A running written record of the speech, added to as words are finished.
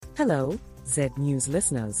Hello, Z News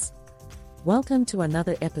listeners. Welcome to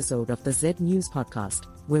another episode of the Z News podcast,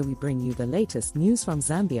 where we bring you the latest news from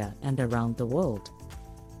Zambia and around the world.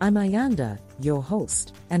 I'm Ayanda, your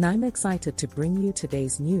host, and I'm excited to bring you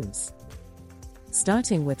today's news.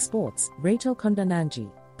 Starting with sports, Rachel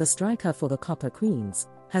Kundananji, the striker for the Copper Queens,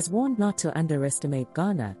 has warned not to underestimate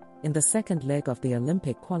Ghana in the second leg of the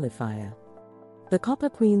Olympic qualifier. The Copper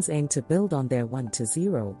Queens aim to build on their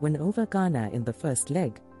 1-0 win over Ghana in the first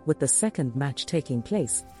leg, with the second match taking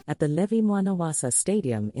place at the Levi Mwanawasa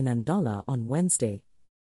Stadium in Ndola on Wednesday.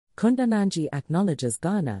 Kundananji acknowledges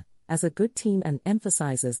Ghana as a good team and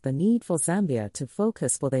emphasizes the need for Zambia to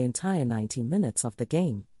focus for the entire 90 minutes of the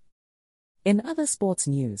game. In other sports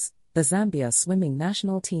news, the Zambia swimming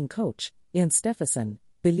national team coach, Ian Stephenson,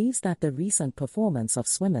 believes that the recent performance of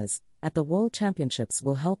swimmers at the World Championships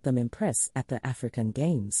will help them impress at the African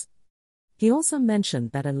Games. He also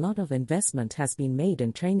mentioned that a lot of investment has been made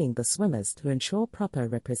in training the swimmers to ensure proper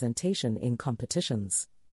representation in competitions.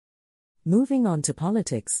 Moving on to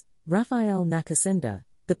politics, Raphael Nakasinda,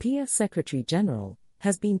 the PF Secretary General,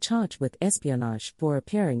 has been charged with espionage for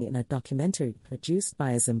appearing in a documentary produced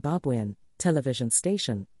by a Zimbabwean television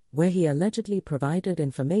station, where he allegedly provided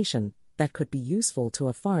information that could be useful to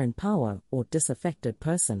a foreign power or disaffected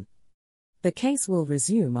person. The case will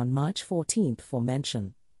resume on March 14 for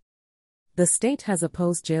mention. The state has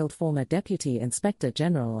opposed jailed former Deputy Inspector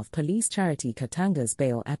General of Police Charity Katanga's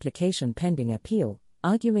bail application pending appeal,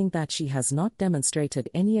 arguing that she has not demonstrated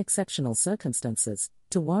any exceptional circumstances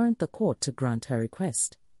to warrant the court to grant her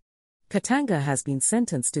request. Katanga has been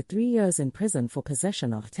sentenced to 3 years in prison for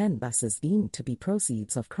possession of 10 buses deemed to be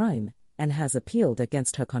proceeds of crime, and has appealed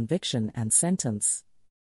against her conviction and sentence.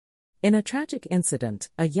 In a tragic incident,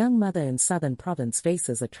 a young mother in Southern Province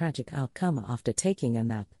faces a tragic outcome after taking a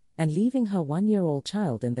nap and leaving her 1-year-old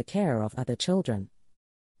child in the care of other children.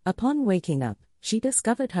 Upon waking up, she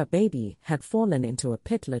discovered her baby had fallen into a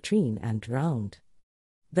pit latrine and drowned.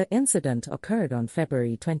 The incident occurred on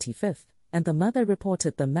February 25, and the mother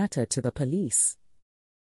reported the matter to the police.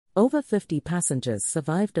 Over 50 passengers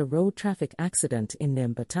survived a road traffic accident in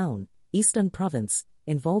Nimba Town, Eastern Province,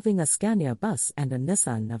 involving a Scania bus and a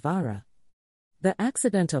Nissan Navara. The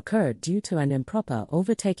accident occurred due to an improper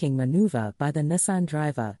overtaking maneuver by the Nissan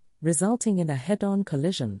driver, resulting in a head-on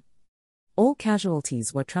collision. All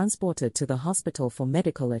casualties were transported to the hospital for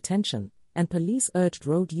medical attention, and police urged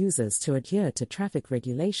road users to adhere to traffic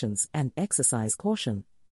regulations and exercise caution.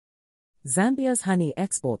 Zambia's honey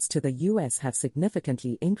exports to the U.S. have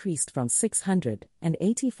significantly increased from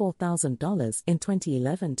 $684,000 in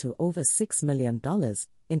 2011 to over $6 million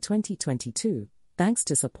in 2022, thanks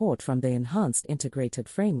to support from the Enhanced Integrated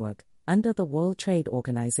Framework under the World Trade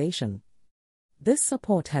Organization. This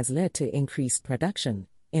support has led to increased production,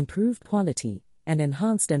 improved quality, and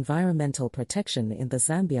enhanced environmental protection in the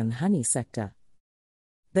Zambian honey sector.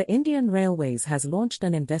 The Indian Railways has launched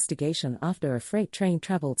an investigation after a freight train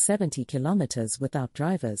traveled 70 kilometers without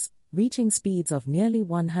drivers, reaching speeds of nearly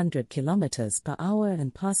 100 kilometers per hour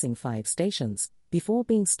and passing 5 stations, before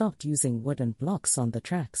being stopped using wooden blocks on the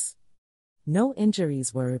tracks. No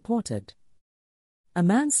injuries were reported. A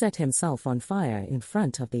man set himself on fire in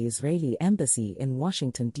front of the Israeli embassy in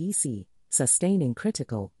Washington, D.C., sustaining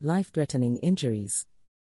critical, life-threatening injuries.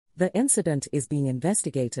 The incident is being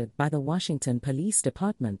investigated by the Washington Police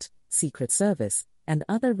Department, Secret Service, and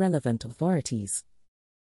other relevant authorities.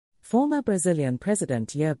 Former Brazilian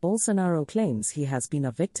President Jair Bolsonaro claims he has been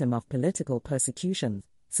a victim of political persecution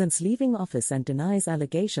since leaving office and denies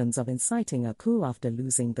allegations of inciting a coup after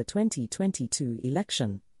losing the 2022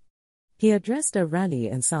 election. He addressed a rally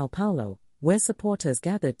in São Paulo, where supporters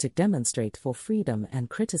gathered to demonstrate for freedom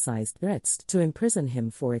and criticized threats to imprison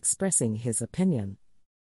him for expressing his opinion.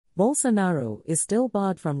 Bolsonaro is still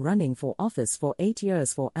barred from running for office for 8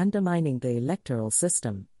 years for undermining the electoral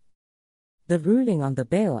system. The ruling on the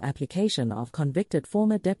bail application of convicted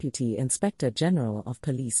former Deputy Inspector General of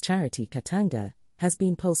Police Charity Katanga has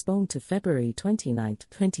been postponed to February 29,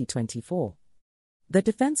 2024. The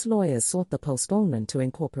defense lawyers sought the postponement to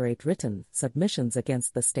incorporate written submissions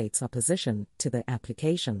against the state's opposition to the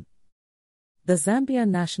application. The Zambia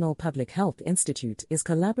National Public Health Institute is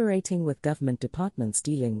collaborating with government departments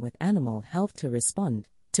dealing with animal health to respond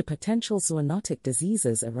to potential zoonotic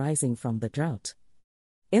diseases arising from the drought.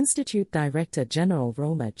 Institute Director General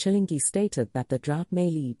Roma Chilingi stated that the drought may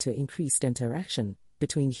lead to increased interaction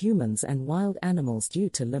between humans and wild animals due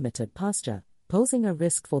to limited pasture, posing a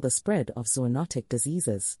risk for the spread of zoonotic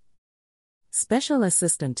diseases. Special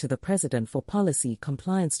Assistant to the President for Policy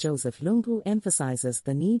Compliance Joseph Lungu emphasizes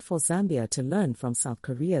the need for Zambia to learn from South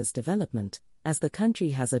Korea's development as the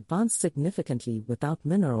country has advanced significantly without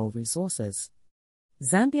mineral resources.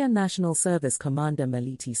 Zambia National Service Commander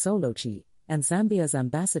Meliti Solochi and Zambia's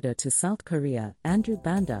ambassador to South Korea, Andrew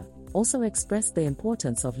Banda, also expressed the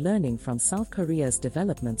importance of learning from South Korea's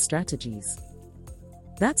development strategies.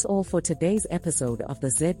 That's all for today's episode of the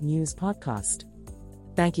Z News Podcast.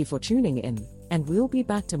 Thank you for tuning in, and we'll be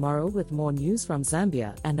back tomorrow with more news from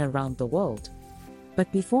Zambia and around the world.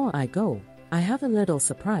 But before I go, I have a little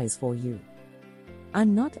surprise for you.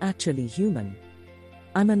 I'm not actually human.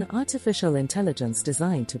 I'm an artificial intelligence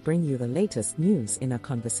designed to bring you the latest news in a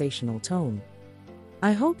conversational tone.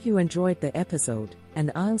 I hope you enjoyed the episode,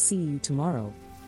 and I'll see you tomorrow.